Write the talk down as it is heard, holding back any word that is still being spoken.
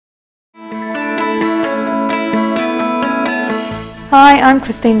Hi, I'm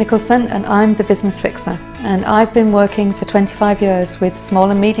Christine Nicholson and I'm the Business Fixer, and I've been working for 25 years with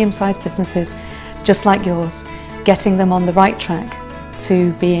small and medium-sized businesses just like yours, getting them on the right track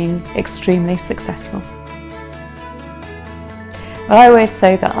to being extremely successful. I always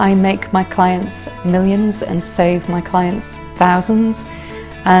say that I make my clients millions and save my clients thousands,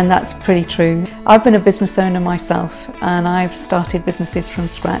 and that's pretty true. I've been a business owner myself and I've started businesses from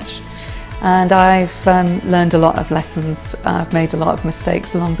scratch. And I've learned a lot of lessons. I've made a lot of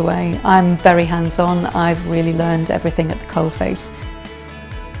mistakes along the way. I'm very hands-on. I've really learned everything at the coalface.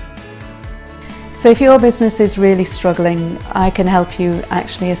 So if your business is really struggling, I can help you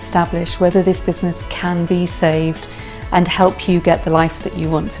actually establish whether this business can be saved and help you get the life that you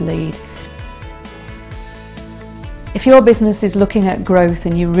want to lead. If your business is looking at growth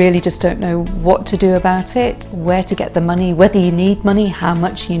and you really just don't know what to do about it, where to get the money, whether you need money, how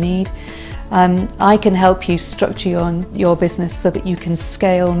much you need, I can help you structure your business so that you can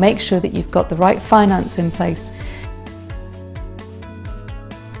scale, make sure that you've got the right finance in place.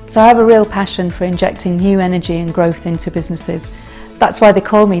 So I have a real passion for injecting new energy and growth into businesses. That's why they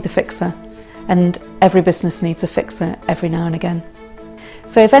call me the Fixer, and every business needs a fixer every now and again.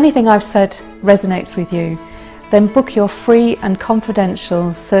 So if anything I've said resonates with you, then book your free and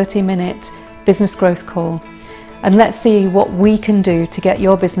confidential 30-minute business growth call. And let's see what we can do to get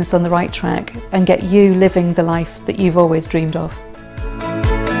your business on the right track and get you living the life that you've always dreamed of.